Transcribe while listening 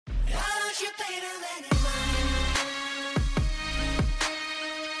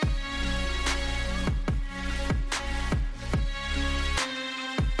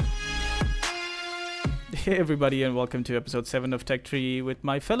Hey everybody, and welcome to episode 7 of Tech Tree with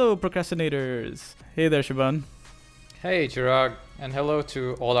my fellow procrastinators. Hey there, Shaban. Hey Chirag, and hello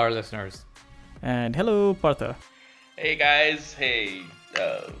to all our listeners. And hello, Partha. Hey guys,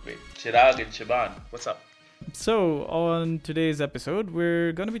 Chirag and Shaban, what's up? So, on today's episode,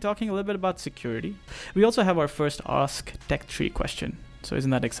 we're going to be talking a little bit about security. We also have our first Ask Tech Tree question. So,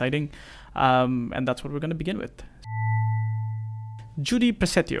 isn't that exciting? And that's what we're going to begin with. Judhi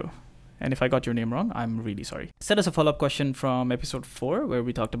Prasetyo, and if I got your name wrong, I'm really sorry, sent us a follow-up question from episode 4 where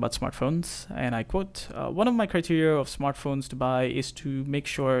we talked about smartphones. And I quote, one of my criteria of smartphones to buy is to make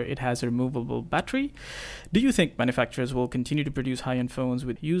sure it has a removable battery. Do you think manufacturers will continue to produce high-end phones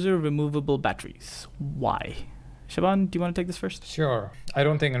with user-removable batteries? Why? Shaban, do you want to take this first? Sure. I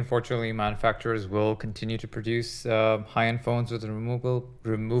don't think, unfortunately, manufacturers will continue to produce high-end phones with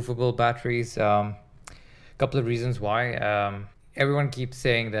removable batteries. Couple of reasons why. Everyone keeps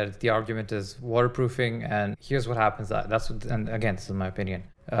saying that the argument is waterproofing, and here's what happens. And again, this is my opinion.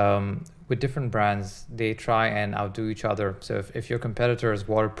 With different brands, they try and outdo each other. So if your competitor is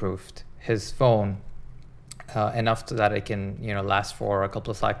waterproofed his phone enough so that it can last for a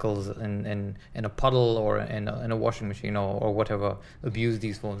couple of cycles in a puddle or in a washing machine or whatever abuse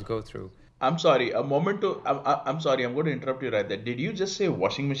these phones go through. I'm sorry, I'm sorry, I'm going to interrupt you right there. Did you just say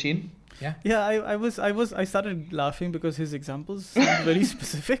washing machine? Yeah, I started laughing because his examples seemed very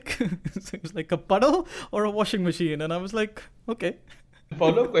specific. So it was like a puddle or a washing machine, and I was like, okay.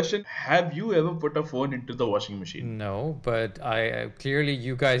 Follow-up question, have you ever put a phone into the washing machine? No, but I clearly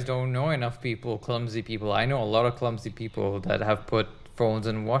you guys don't know enough clumsy people. I know a lot of clumsy people that have put phones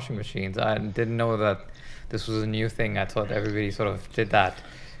in washing machines. I didn't know that this was a new thing. I thought everybody sort of did that,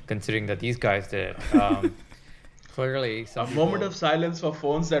 considering that these guys did it. Clearly, moment of silence for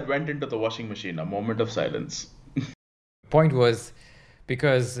phones that went into the washing machine. A moment of silence. Point was,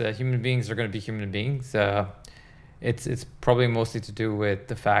 because human beings are going to be human beings, it's probably mostly to do with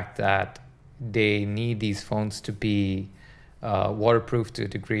the fact that they need these phones to be waterproof to a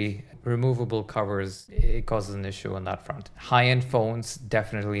degree. Removable covers, it causes an issue on that front. High-end phones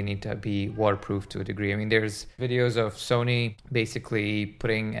definitely need to be waterproof to a degree. I mean, there's videos of Sony basically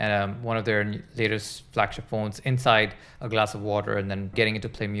putting one of their latest flagship phones inside a glass of water and then getting it to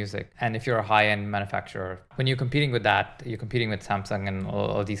play music. And if you're a high-end manufacturer, when you're competing with that, you're competing with Samsung and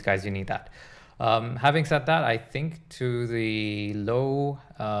all these guys, you need that. Having said that, I think to the low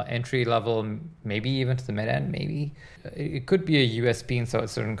entry level, maybe even to the mid end, maybe it could be a USP in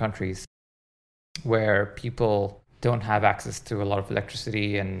certain countries where people don't have access to a lot of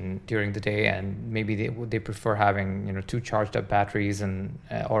electricity and during the day, and maybe they prefer having two charged up batteries and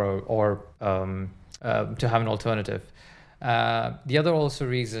or to have an alternative. The other also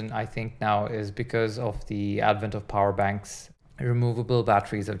reason I think now is because of the advent of power banks. Removable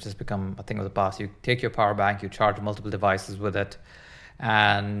batteries have just become a thing of the past. You take your power bank, you charge multiple devices with it,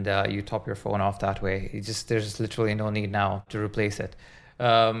 and you top your phone off that way. There's literally no need now to replace it.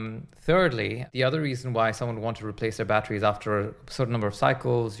 Thirdly, the other reason why someone would want to replace their batteries after a certain number of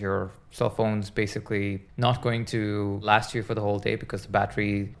cycles, your cell phone's basically not going to last you for the whole day because the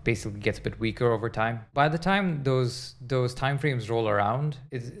battery basically gets a bit weaker over time. By the time those time frames roll around,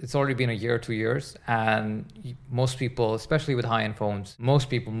 it's already been a year, 2 years, and most people, especially with high-end phones, most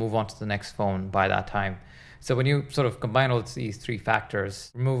people move on to the next phone by that time. So when you sort of combine all these three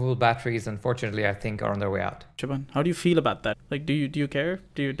factors, removable batteries, unfortunately, I think are on their way out. Shaban, how do you feel about that? Like, do you care?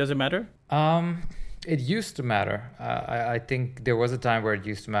 Does it matter? It used to matter. I think there was a time where it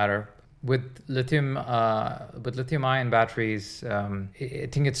used to matter. With lithium-ion batteries, I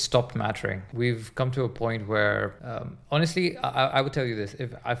think it stopped mattering. We've come to a point where, honestly, I would tell you this: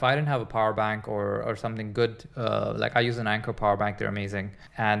 if I didn't have a power bank or something good, like I use an Anker power bank, they're amazing,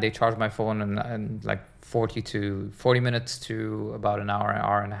 and they charge my phone in like 40 minutes to about an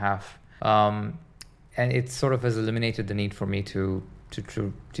hour and a half, and it sort of has eliminated the need for me to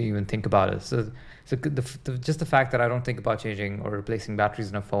even think about it. So just the fact that I don't think about changing or replacing batteries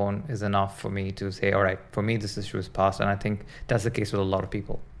in a phone is enough for me to say, all right, for me, this issue is past. And I think that's the case with a lot of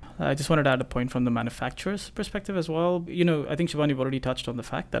people. I just wanted to add a point from the manufacturer's perspective as well. I think, Siobhan, you've already touched on the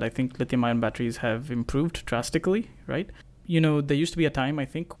fact that I think lithium-ion batteries have improved drastically, right? There used to be a time, I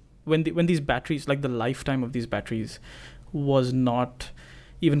think, when these batteries, like the lifetime of these batteries was not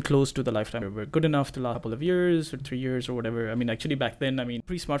even close to the lifetime. We're good enough to last a couple of years or 3 years or whatever. I mean, actually back then,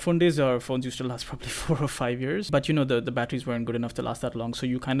 pre-smartphone days, our phones used to last probably 4 or 5 years. But, the batteries weren't good enough to last that long. So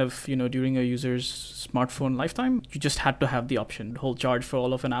you kind of, during a user's smartphone lifetime, you just had to have the option, hold charge for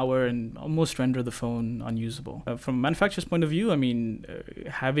all of an hour and almost render the phone unusable. From a manufacturer's point of view,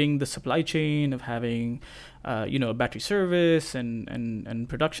 having the supply chain of having battery service and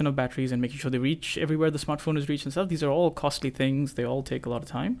production of batteries and making sure they reach everywhere the smartphone is reached and stuff. These are all costly things. They all take a lot of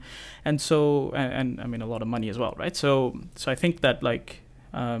time, and a lot of money as well, right? So I think that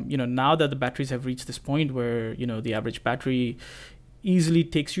now that the batteries have reached this point where the average battery easily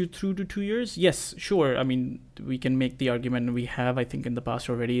takes you through to 2 years. Yes, sure. We can make the argument, and we have, I think, in the past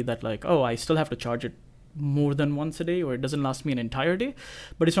already, that I still have to charge it more than once a day, or it doesn't last me an entire day,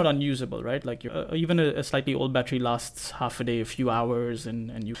 but it's not unusable, right? Even a slightly old battery lasts half a day, a few hours,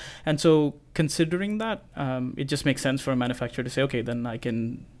 and so considering that, it just makes sense for a manufacturer to say, okay, then I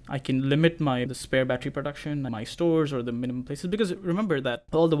can limit the spare battery production, my stores or the minimum places, because remember that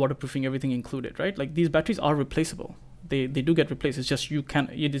all the waterproofing, everything included, right? These batteries are replaceable. They do get replaced. It's just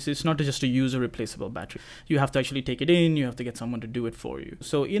it's not just a user replaceable battery. You have to actually take it in. You have to get someone to do it for you.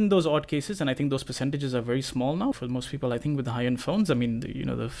 So in those odd cases, and I think those percentages are very small now for most people. I think with the high-end phones,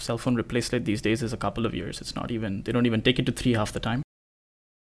 the cell phone replace rate these days is a couple of years. It's not even, they don't even take it to 3 half the time.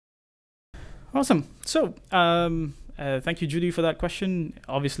 Awesome. So thank you, Judhi, for that question.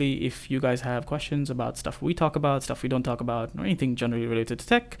 Obviously, if you guys have questions about stuff we talk about, stuff we don't talk about, or anything generally related to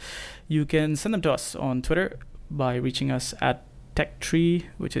tech, you can send them to us on Twitter by reaching us at TechTree,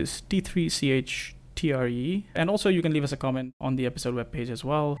 which is T3CHTRE. And also you can leave us a comment on the episode webpage as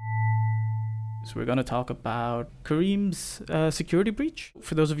well. So we're going to talk about Careem's security breach.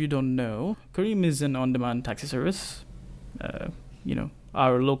 For those of you who don't know, Careem is an on-demand taxi service,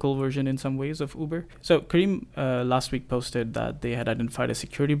 our local version in some ways of Uber. So Careem last week posted that they had identified a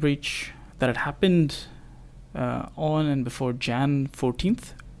security breach that had happened on and before Jan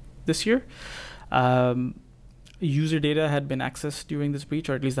 14th this year. User data had been accessed during this breach,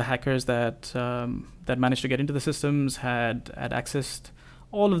 or at least the hackers that managed to get into the systems had accessed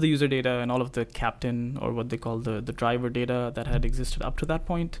all of the user data and all of the captain, or what they call the driver data that had existed up to that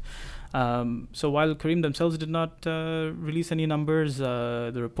point. So while Careem themselves did not release any numbers,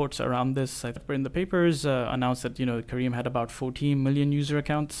 the reports around this in the papers announced that Careem had about 14 million user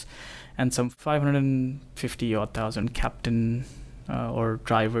accounts and some 550,000 captain or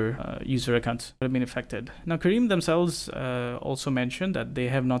driver user accounts have been affected. Now, Careem themselves also mentioned that they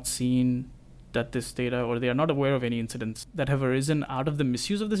have not seen that this data, or they are not aware of any incidents that have arisen out of the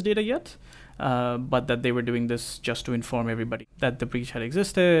misuse of this data yet, but that they were doing this just to inform everybody that the breach had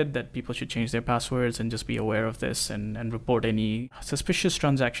existed, that people should change their passwords and just be aware of this and report any suspicious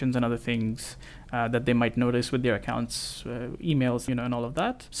transactions and other things that they might notice with their accounts, emails, and all of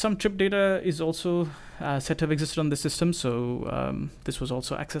that. Some trip data is also said to have existed on the system, so this was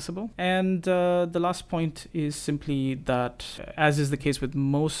also accessible. And the last point is simply that, as is the case with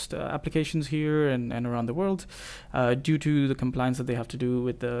most applications here and around the world, due to the compliance that they have to do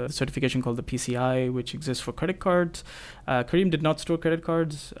with the certification called the PCI, which exists for credit cards, Careem did not store credit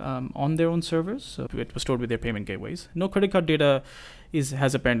cards on their own servers, so it was stored with their payment gateways. No credit card data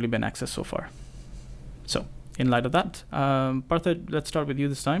has apparently been accessed so far. So, in light of that, Partha, let's start with you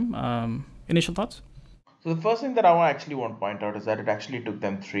this time. Initial thoughts? So the first thing that I actually want to point out is that it actually took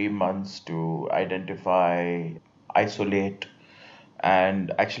them 3 months to identify, isolate,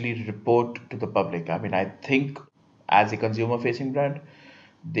 and actually report to the public. I think as a consumer-facing brand,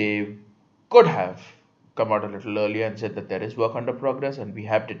 they could have come out a little earlier and said that there is work under progress and we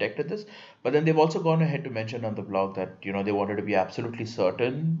have detected this. But then they've also gone ahead to mention on the blog that they wanted to be absolutely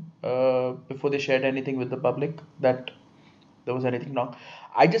certain before they shared anything with the public that there was anything wrong.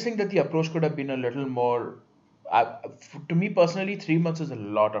 I just think that the approach could have been a little more. To me personally, 3 months is a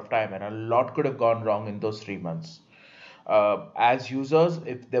lot of time, and a lot could have gone wrong in those 3 months. As users,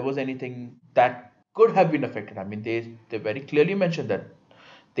 if there was anything that could have been affected, they very clearly mentioned that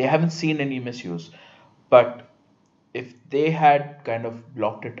they haven't seen any misuse. But if they had kind of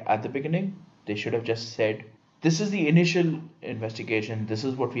blocked it at the beginning, they should have just said, this is the initial investigation, this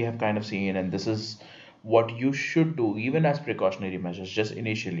is what we have kind of seen, and this is what you should do, even as precautionary measures, just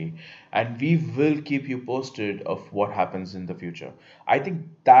initially. And we will keep you posted of what happens in the future. I think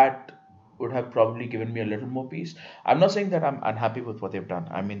that would have probably given me a little more peace. I'm not saying that I'm unhappy with what they've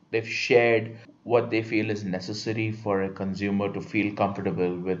done. They've shared what they feel is necessary for a consumer to feel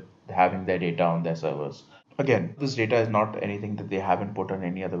comfortable with having their data on their servers. Again, this data is not anything that they haven't put on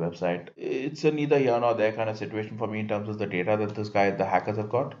any other website. It's a neither here nor there kind of situation for me in terms of the data that the hackers have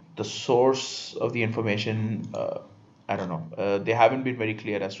got. The source of the information, I don't know. They haven't been very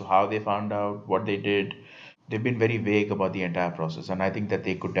clear as to how they found out, what they did. They've been very vague about the entire process, and I think that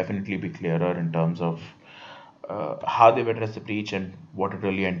they could definitely be clearer in terms of how they've addressed the breach and what it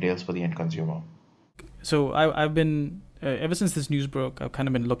really entails for the end consumer. So I've been ever since this news broke, I've kind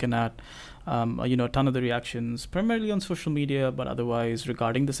of been looking at a ton of the reactions, primarily on social media, but otherwise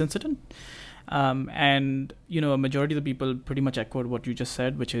regarding this incident. And a majority of the people pretty much echoed what you just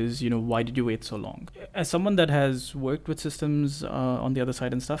said, which is, why did you wait so long? As someone that has worked with systems on the other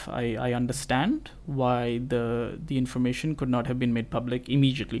side and stuff, I understand why the information could not have been made public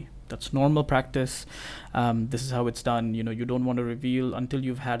immediately. That's normal practice. This is how it's done. You don't want to reveal until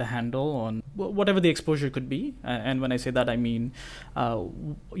you've had a handle on whatever the exposure could be. And when I say that, I mean,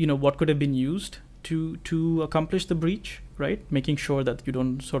 what could have been used to accomplish the breach, right? Making sure that you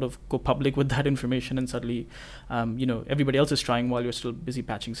don't sort of go public with that information and suddenly, everybody else is trying while you're still busy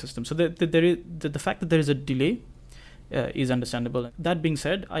patching systems. So the fact that there is a delay is understandable. That being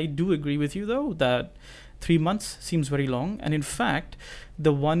said, I do agree with you, though, that 3 months seems very long. And in fact,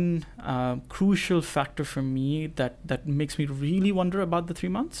 the one crucial factor for me that makes me really wonder about the 3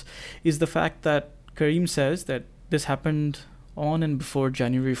 months is the fact that Careem says that this happened on and before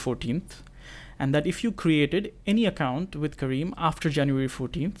January 14th. And that if you created any account with Careem after January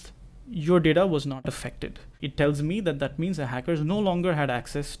 14th, your data was not affected. It tells me that means the hackers no longer had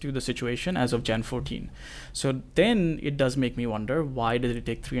access to the situation as of Jan 14. So then it does make me wonder, why did it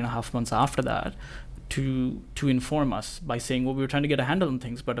take 3.5 months after that to inform us by saying, well, we were trying to get a handle on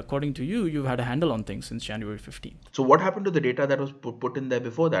things, but according to you, you've had a handle on things since January 15th. So what happened to the data that was put in there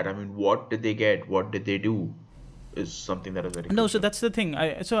before that? I mean, what did they get? What did they do? Is something that is very no. So that's the thing.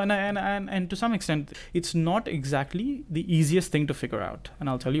 And to some extent, it's not exactly the easiest thing to figure out, and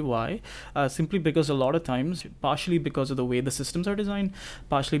I'll tell you why. Simply because a lot of times, partially because of the way the systems are designed,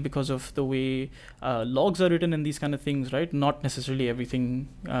 partially because of the way logs are written and these kind of things, right? Not necessarily everything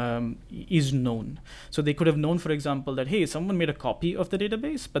is known. So they could have known, for example, that hey, someone made a copy of the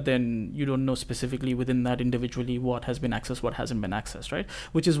database, but then you don't know specifically within that individually what has been accessed, what hasn't been accessed, right?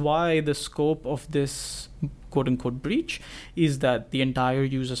 Which is why the scope of this quote-unquote breach is that the entire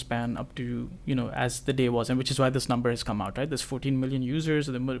user span up to as the day was, and which is why this number has come out, right? This 14 million users,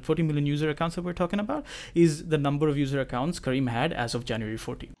 the 14 million user accounts that we're talking about is the number of user accounts Careem had as of January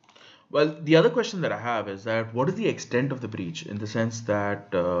 14. Well, the other question that I have is that what is the extent of the breach, in the sense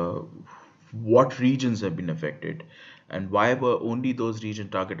that what regions have been affected and why were only those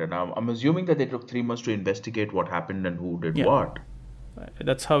regions targeted? Now, I'm assuming that they took 3 months to investigate what happened and who did what.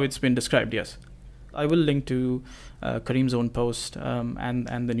 That's how it's been described, yes. I will link to Careem's own post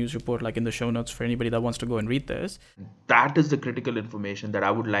and the news report in the show notes for anybody that wants to go and read this. That is the critical information that I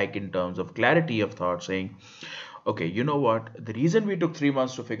would like in terms of clarity of thought, saying, okay, you know what? The reason we took 3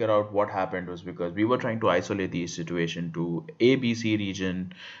 months to figure out what happened was because we were trying to isolate the situation to ABC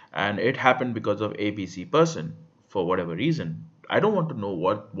region, and it happened because of ABC person for whatever reason. I don't want to know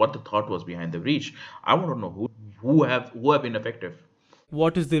what the thought was behind the breach. I want to know who have been effective.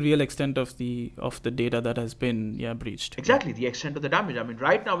 What is the real extent of the data that has been breached? Exactly, the extent of the damage. I mean,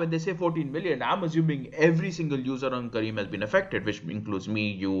 right now when they say 14 million, I'm assuming every single user on Careem has been affected, which includes me,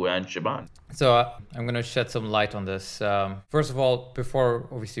 you, and Shaban. So I'm going to shed some light on this. First of all, before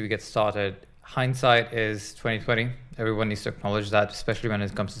obviously we get started, hindsight is 2020. Everyone needs to acknowledge that, especially when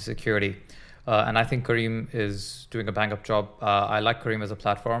it comes to security. And I think Careem is doing a bang-up job. I like Careem as a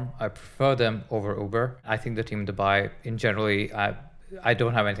platform. I prefer them over Uber. I think the team in Dubai, in generally, I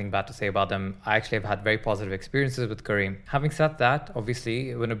don't have anything bad to say about them. I actually have had very positive experiences with Careem. Having said that,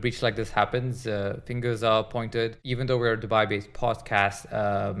 obviously, when a breach like this happens, fingers are pointed. Even though we're a Dubai-based podcast,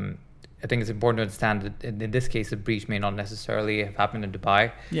 I think it's important to understand that in this case, the breach may not necessarily have happened in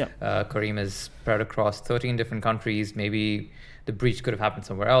Dubai. Careem is spread across 13 different countries. Maybe the breach could have happened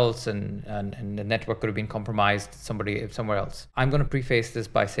somewhere else and the network could have been compromised somewhere else. I'm going to preface this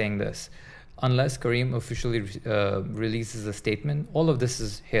by saying this. Unless Careem officially releases a statement, all of this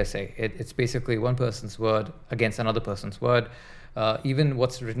is hearsay. It's basically one person's word against another person's word. Even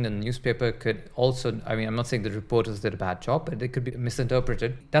what's written in the newspaper could also, I'm not saying the reporters did a bad job, but it could be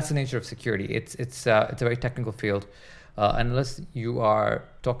misinterpreted. That's the nature of security. It's a very technical field. Unless you are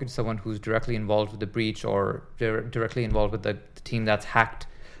talking to someone who's directly involved with the breach or directly involved with the team that's hacked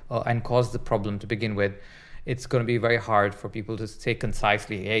and caused the problem to begin with, it's going to be very hard for people to say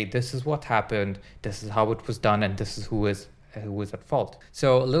concisely, hey, this is what happened, this is how it was done, and this is who is at fault.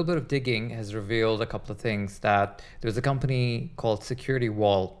 So a little bit of digging has revealed a couple of things. That there's a company called Security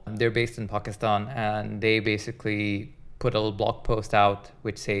Wall. They're based in Pakistan, and they basically put a little blog post out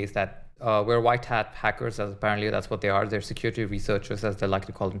which says that we're white hat hackers, as apparently that's what they are. They're security researchers, as they like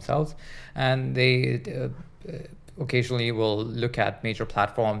to call themselves. And they occasionally will look at major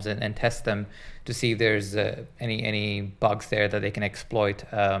platforms and test them to see if there's any bugs there that they can exploit,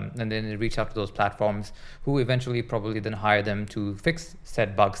 and then they reach out to those platforms who eventually probably then hire them to fix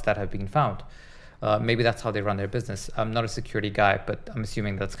said bugs that have been found. Maybe that's how they run their business. I'm not a security guy, but I'm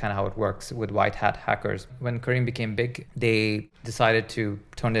assuming that's kind of how it works with white hat hackers. When Careem became big, they decided to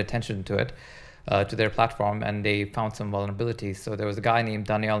turn their attention to it, to their platform, and they found some vulnerabilities. So there was a guy named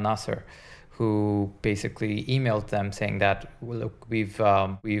Daniel Nasser who basically emailed them saying that, well, look,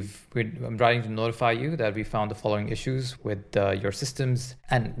 I'm writing to notify you that we found the following issues with your systems.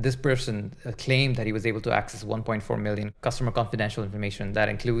 And this person claimed that he was able to access 1.4 million customer confidential information. That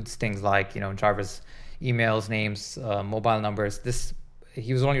includes things like, drivers' emails, names, mobile numbers.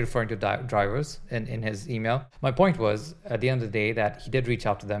 He was only referring to drivers in his email. My point was, at the end of the day, that he did reach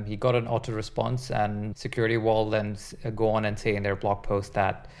out to them. He got an auto response, and Security Wall then go on and say in their blog post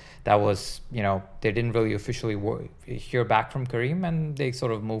that was, they didn't really officially hear back from Careem, and they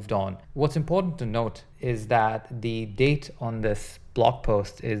sort of moved on. What's important to note is that the date on this blog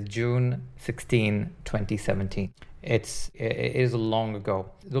post is June 16, 2017. It is long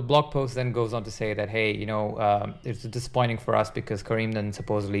ago. The blog post then goes on to say that, hey, it's disappointing for us because Careem then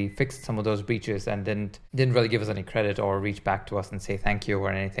supposedly fixed some of those breaches and didn't really give us any credit or reach back to us and say thank you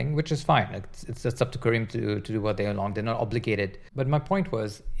or anything, which is fine. It's up to Careem to do what they belong. They're not obligated. But my point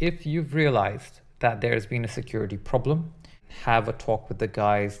was, if you've realized that there's been a security problem, have a talk with the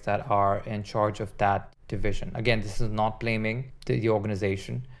guys that are in charge of that division. Again, this is not blaming the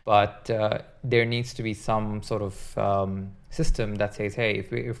organization, but there needs to be some sort of system that says, hey,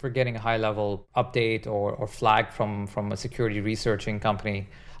 if we're getting a high level update or flag from a security researching company,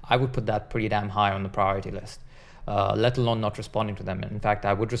 I would put that pretty damn high on the priority list, let alone not responding to them. In fact,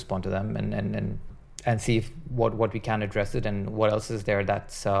 I would respond to them and see if what we can address it and what else is there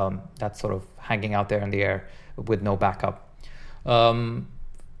that's sort of hanging out there in the air with no backup.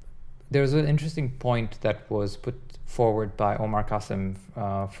 There's an interesting point that was put forward by Omar Qasim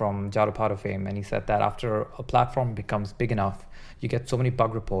from Jadopado fame, and he said that after a platform becomes big enough, you get so many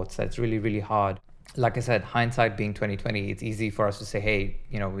bug reports that it's really, really hard. Like I said, hindsight being 2020, it's easy for us to say, hey,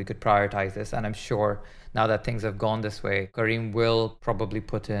 we could prioritize this. And I'm sure now that things have gone this way, Careem will probably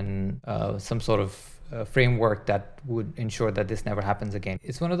put in some sort of framework that would ensure that this never happens again.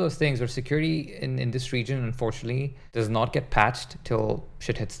 It's one of those things where security in this region, unfortunately, does not get patched till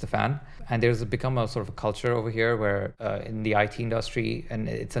shit hits the fan. And there's become a sort of a culture over here where in the IT industry, and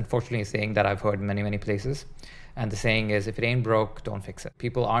it's unfortunately a saying that I've heard in many, many places. And the saying is, if it ain't broke, don't fix it.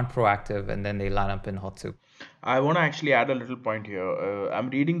 People aren't proactive, and then they land up in hot soup. I want to actually add a little point here. I'm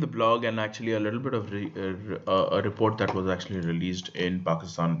reading the blog and actually a little bit of a report that was actually released in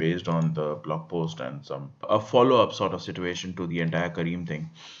Pakistan based on the blog post and a follow-up sort of situation to the entire Careem thing.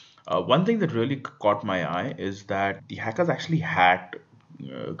 One thing that really caught my eye is that the hackers actually hacked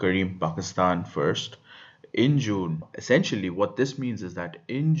Careem Pakistan first in June. Essentially, what this means is that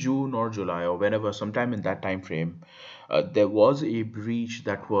in June or July or whenever, sometime in that time frame, there was a breach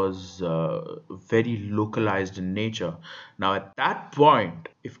that was very localized in nature. Now, at that point,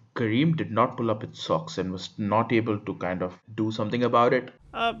 if Careem did not pull up its socks and was not able to kind of do something about it,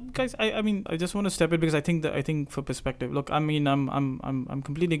 guys, I just want to step in because I think for perspective. Look, I'm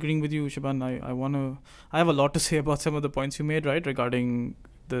completely agreeing with you, Shaban. I have a lot to say about some of the points you made, right, regarding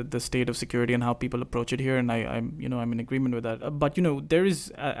the state of security and how people approach it here, and I'm in agreement with that. But there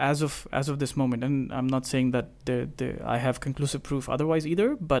is as of this moment, and I'm not saying that I have conclusive proof otherwise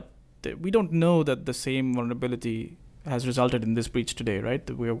either, but we don't know that the same vulnerability has resulted in this breach today, right?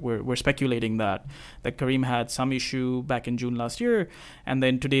 We're speculating that Careem had some issue back in June last year, and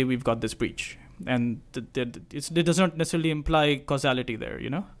then today we've got this breach, and it does not necessarily imply causality there,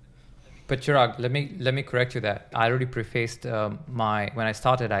 But Chirag, let me correct you that I already prefaced when I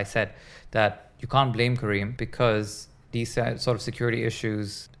started, I said that you can't blame Careem because these sort of security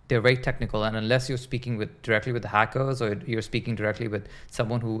issues, they're very technical, and unless you're speaking directly with the hackers or you're speaking directly with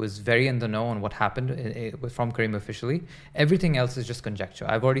someone who is very in the know on what happened from Careem officially, everything else is just conjecture.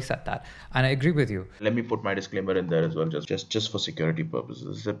 I've already said that, and I agree with you. Let me put my disclaimer in there as well, just for security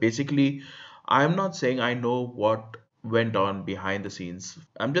purposes. So basically, I'm not saying I know what went on behind the scenes.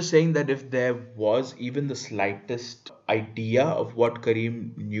 I'm just saying that if there was even the slightest idea of what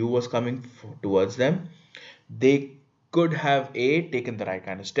Careem knew was coming towards them, they could have A, taken the right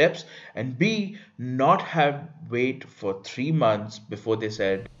kind of steps, and B, not have wait for 3 months before they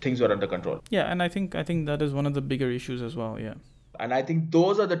said things were under control. Yeah, and I think that is one of the bigger issues as well. Yeah. And I think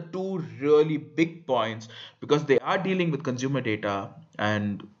those are the two really big points because they are dealing with consumer data,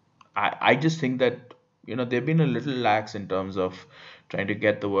 and I just think that they've been a little lax in terms of trying to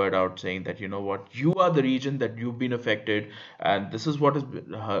get the word out, saying that, what, you are the region that you've been affected, and this is what has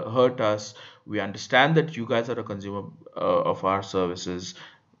hurt us. We understand that you guys are a consumer of our services.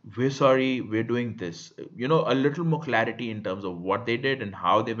 We're sorry, we're doing this. A little more clarity in terms of what they did and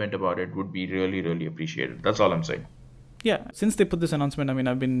how they went about it would be really, really appreciated. That's all I'm saying. Yeah, since they put this announcement, I mean,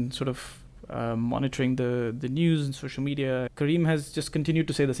 I've been sort of monitoring the news and social media. Careem has just continued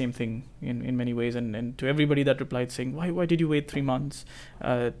to say the same thing in many ways, and to everybody that replied saying, why did you wait 3 months?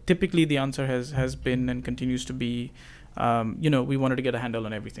 Typically, the answer has been and continues to be, we wanted to get a handle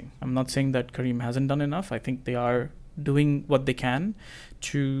on everything. I'm not saying that Careem hasn't done enough. I think they are doing what they can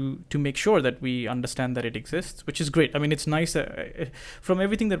to make sure that we understand that it exists, which is great. I mean, it's nice from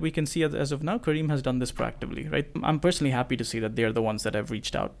everything that we can see as of now, Careem has done this proactively, right? I'm personally happy to see that they're the ones that have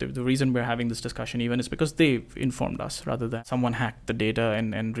reached out. The reason we're having this discussion even is because they've informed us rather than someone hacked the data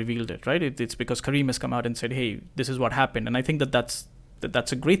and revealed it, right? It's because Careem has come out and said, hey, this is what happened. And I think that's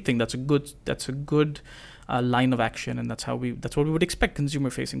a great thing. That's a good line of action, and that's what we would expect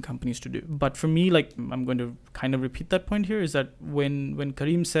consumer-facing companies to do. But for me, like, I'm going to kind of repeat that point here, is that when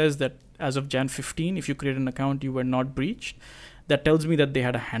Careem says that as of Jan 15, if you create an account, you were not breached, that tells me that they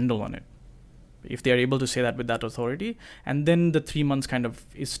had a handle on it. If they are able to say that with that authority, and then the 3 months kind of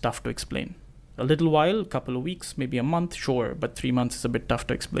is tough to explain. A little while, a couple of weeks, maybe a month, sure, but 3 months is a bit tough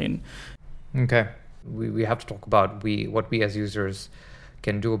to explain. Okay, we have to talk about what we as users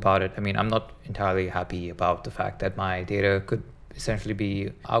can do about it. I mean, I'm not entirely happy about the fact that my data could essentially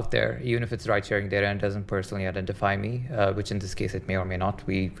be out there, even if it's ride-sharing data and doesn't personally identify me, which in this case it may or may not.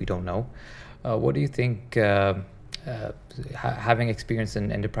 We don't know. What do you think, having experience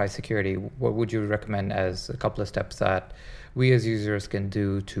in enterprise security, what would you recommend as a couple of steps that we as users can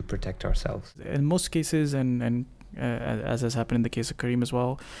do to protect ourselves? In most cases, and as has happened in the case of Careem as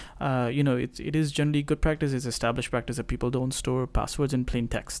well, it is generally good practice, it's established practice that people don't store passwords in plain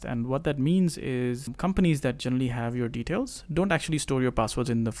text. And what that means is companies that generally have your details don't actually store your passwords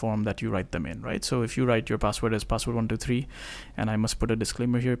in the form that you write them in, right? So if you write your password as password123, and I must put a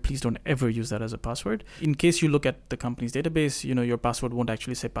disclaimer here, please don't ever use that as a password. In case you look at the company's database, your password won't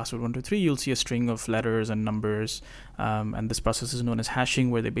actually say password123. You'll see a string of letters and numbers, and this process is known as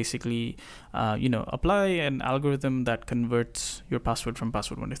hashing, where they basically apply an algorithm that converts your password from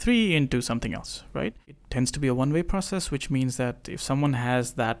password123 into something else, right? It tends to be a one-way process, which means that if someone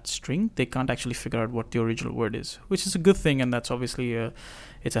has that string, they can't actually figure out what the original word is, which is a good thing, and that's obviously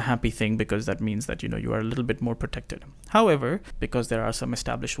it's a happy thing, because that means that you are a little bit more protected. However, because there are some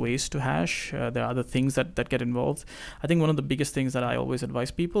established ways to hash, there are other things that get involved. I think one of the biggest things that I always advise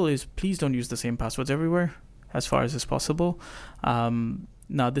people is please don't use the same passwords everywhere, as far as is possible.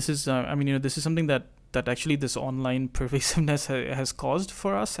 Now, this is this is something that actually this online pervasiveness has caused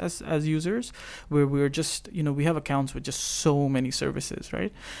for us as users, where we're just, we have accounts with just so many services,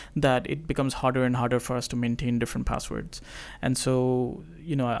 right, that it becomes harder and harder for us to maintain different passwords. And so,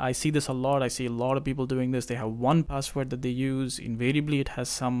 I see this a lot. I see a lot of people doing this. They have one password that they use. Invariably, it has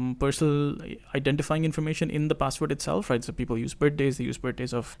some personal identifying information in the password itself, right? So people use birthdays, they use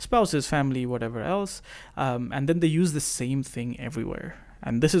birthdays of spouses, family, whatever else. And then they use the same thing everywhere.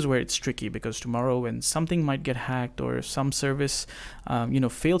 And this is where it's tricky, because tomorrow when something might get hacked, or some service,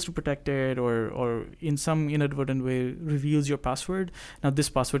 fails to protect it, or in some inadvertent way reveals your password, now this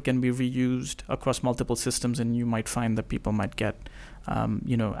password can be reused across multiple systems, and you might find that people might get,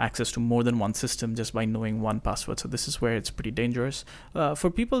 access to more than one system just by knowing one password. So this is where it's pretty dangerous. For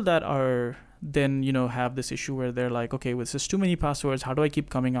people that are then have this issue where they're like, okay, with this too many passwords, how do I keep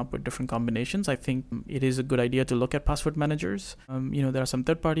coming up with different combinations? I think it is a good idea to look at password managers. There are some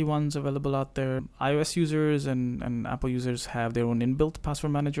third-party ones available out there. iOS users and Apple users have their own inbuilt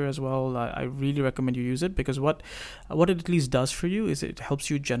password manager as well. I really recommend you use it, because what it at least does for you is it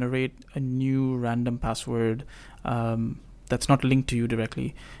helps you generate a new random password that's not linked to you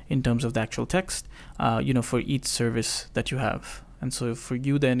directly in terms of the actual text, for each service that you have. And so for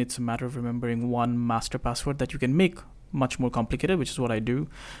you, then it's a matter of remembering one master password that you can make much more complicated, which is what I do.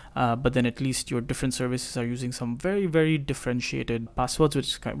 But then at least your different services are using some very, very differentiated passwords,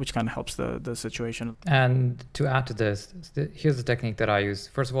 which kind of helps the situation. And to add to this, here's the technique that I use.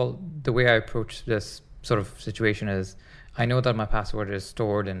 First of all, the way I approach this sort of situation is I know that my password is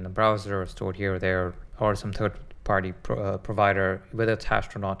stored in the browser, or stored here or there, or some third-party provider, whether it's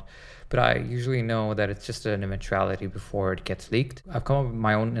hashed or not. But I usually know that it's just an eventuality before it gets leaked. I've come up with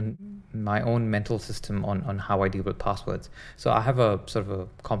my own mental system on how I deal with passwords. So I have a sort of a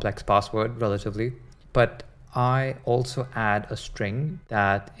complex password relatively, but I also add a string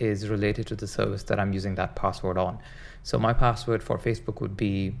that is related to the service that I'm using that password on. So my password for Facebook would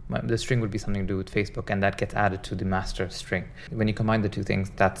be, the string would be something to do with Facebook, and that gets added to the master string. When you combine the two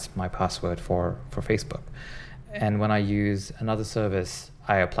things, that's my password for Facebook. And when I use another service,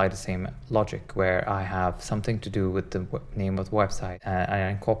 I apply the same logic where I have something to do with the name of the website, and I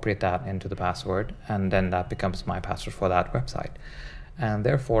incorporate that into the password, and then that becomes my password for that website. And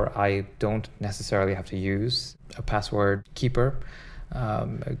therefore, I don't necessarily have to use a password keeper,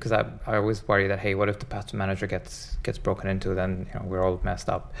 because I always worry that, hey, what if the password manager gets broken into? Then we're all messed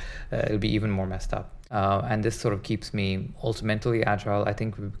up. It'll be even more messed up. And this sort of keeps me also mentally agile. I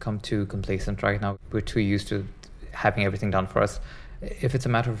think we've become too complacent right now. We're too used to having everything done for us. If it's a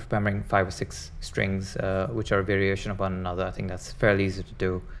matter of remembering 5 or 6 strings, which are a variation of one another, I think that's fairly easy to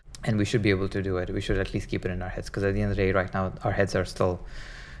do. And we should be able to do it. We should at least keep it in our heads, because at the end of the day, right now, our heads are still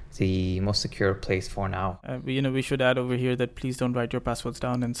the most secure place for now. We should add over here that please don't write your passwords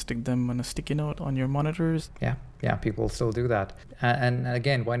down and stick them on a sticky note on your monitors. Yeah, people still do that. And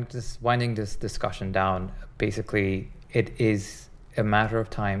again, winding this discussion down, basically, it is a matter of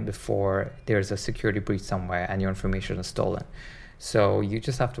time before there's a security breach somewhere and your information is stolen. So you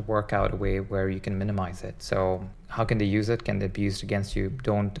just have to work out a way where you can minimize it. So how can they use it? Can they be used against you?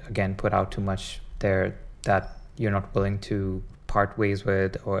 Don't, again, put out too much there that you're not willing to part ways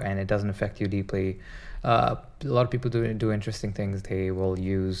with, and it doesn't affect you deeply. A lot of people do interesting things. They will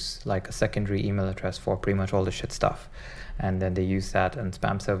use like a secondary email address for pretty much all the shit stuff, and then they use that in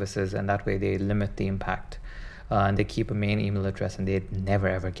spam services, and that way they limit the impact. And they keep a main email address, and they never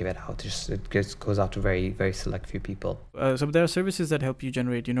ever give it out. It just goes out to very, very select few people. So there are services that help you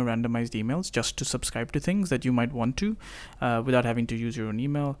generate, randomized emails just to subscribe to things that you might want to, without having to use your own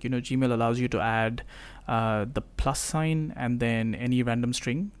email. Gmail allows you to add the plus sign and then any random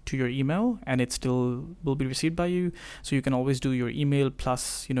string to your email, and it still will be received by you. So you can always do your email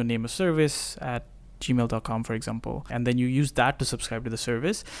plus, name of service at gmail.com, for example, and then you use that to subscribe to the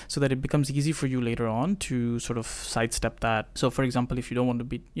service so that it becomes easy for you later on to sort of sidestep that. So for example, if you don't want to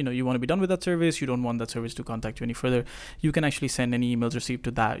be, you want to be done with that service, you don't want that service to contact you any further, you can actually send any emails received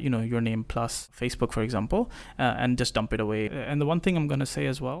to that, your name plus Facebook, for example, and just dump it away. And the one thing I'm going to say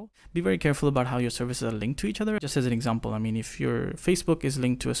as well, be very careful about how your services are linked to each other. Just as an example, if your Facebook is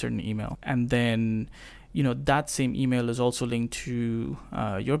linked to a certain email, and then that same email is also linked to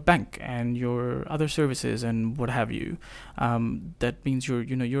your bank and your other services and what have you. That means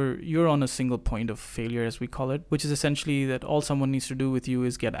you're on a single point of failure, as we call it, which is essentially that all someone needs to do with you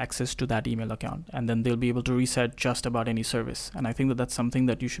is get access to that email account, and then they'll be able to reset just about any service. And I think that that's something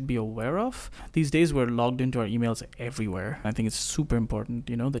that you should be aware of. These days, we're logged into our emails everywhere. I think it's super important,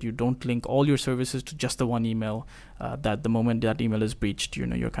 that you don't link all your services to just the one email, that the moment that email is breached,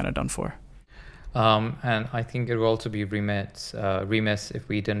 you're kind of done for. And I think it will also be remiss if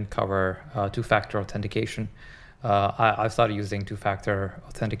we didn't cover two-factor authentication. I've started using two-factor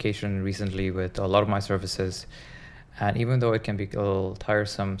authentication recently with a lot of my services, and even though it can be a little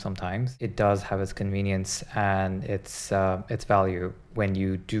tiresome sometimes, it does have its convenience and its value when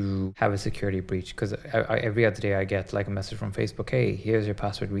you do have a security breach. Because every other day I get like a message from Facebook, hey, here's your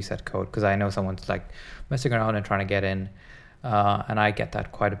password reset code, because I know someone's like messing around and trying to get in. And I get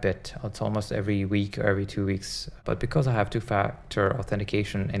that quite a bit. It's almost every week or every 2 weeks. But because I have two-factor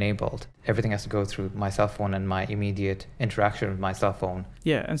authentication enabled, everything has to go through my cell phone and my immediate interaction with my cell phone.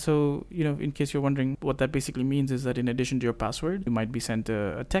 Yeah, and so, in case you're wondering, what that basically means is that in addition to your password, you might be sent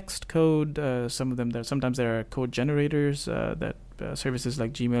a text code. Sometimes there are code generators that services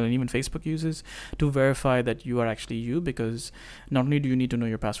like Gmail and even Facebook uses to verify that you are actually you, because not only do you need to know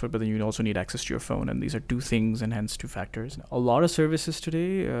your password, but then you also need access to your phone, and these are two things and hence two factors. A lot of services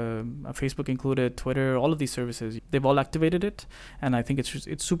today, Facebook included, Twitter, all of these services, they've all activated it, and I think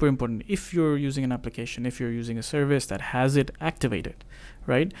it's super important. If you're using an application, if you're using a service that has it activated,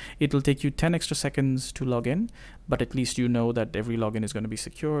 right, it will take you 10 extra seconds to log in, but at least you know that every login is going to be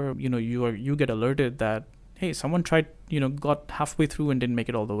secure. You get alerted that, hey, someone tried, got halfway through and didn't make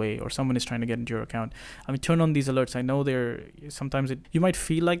it all the way, or someone is trying to get into your account. Turn on these alerts. I know you might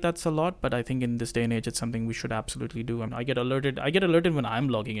feel like that's a lot, but I think in this day and age, it's something we should absolutely do. I get alerted when I'm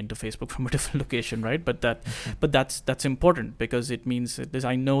logging into Facebook from a different location, right? But that's important, because it means that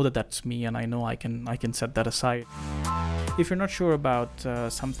I know that that's me, and I know I can set that aside. If you're not sure about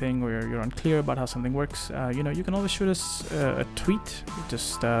something, or you're unclear about how something works, you can always shoot us a tweet.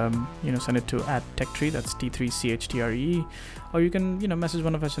 Just send it to @techtree. That's T3CHTRE. Or you can message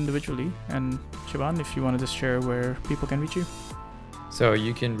one of us individually. And Shivan, if you want to just share where people can reach you. So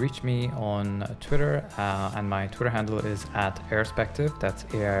you can reach me on Twitter, and my Twitter handle is @airspective. That's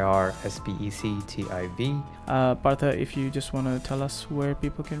AIRSPECTIV. Partha, if you just want to tell us where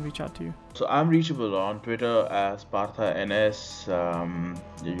people can reach out to you. So I'm reachable on Twitter as Partha NS.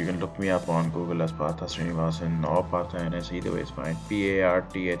 You can look me up on Google as Partha Srinivasan or Partha NS. Either way is fine.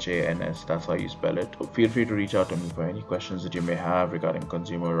 PARTHANS. That's how you spell it. Feel free to reach out to me for any questions that you may have regarding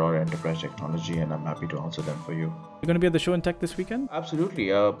consumer or enterprise technology, and I'm happy to answer them for you. You're going to be at the Show in Tech this weekend?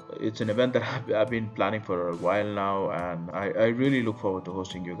 Absolutely. It's an event that I've been planning for a while now, and I really look forward to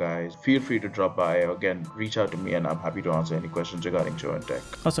hosting you guys. Feel free to drop by. Again, reach out to me, and I'm happy to answer any questions regarding Show in Tech.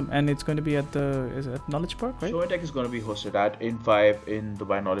 Awesome. And it's going to be at is it at Knowledge Park, right? Show in Tech is going to be hosted at In5 in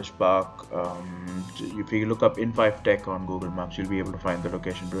Dubai Knowledge Park. If you look up In5 Tech on Google Maps, you'll be able to find the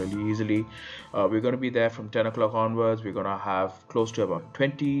location really easily. We're going to be there from 10 o'clock onwards. We're going to have close to about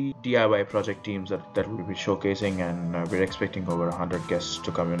 20 DIY project teams that we'll be showcasing, and we're expecting over 100 guests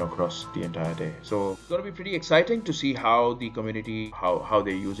to come in across the entire day. So it's going to be pretty exciting to see how the community, how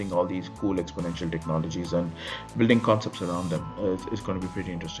they're using all these cool exponential technologies and building concepts around them. It's going to be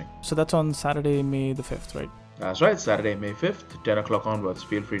pretty interesting. So that's on Saturday, May the 5th, right? That's right, Saturday, May 5th, 10 o'clock onwards.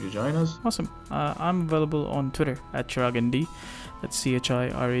 Feel free to join us. Awesome. I'm available on Twitter at ChiragND. That's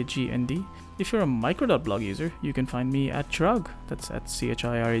CHIRAGND. If you're a micro.blog user, you can find me at Chirag. That's at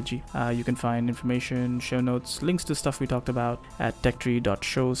CHIRAG. You can find information, show notes, links to stuff we talked about at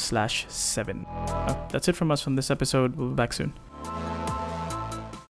techtree.show/7. That's it from us on this episode. We'll be back soon.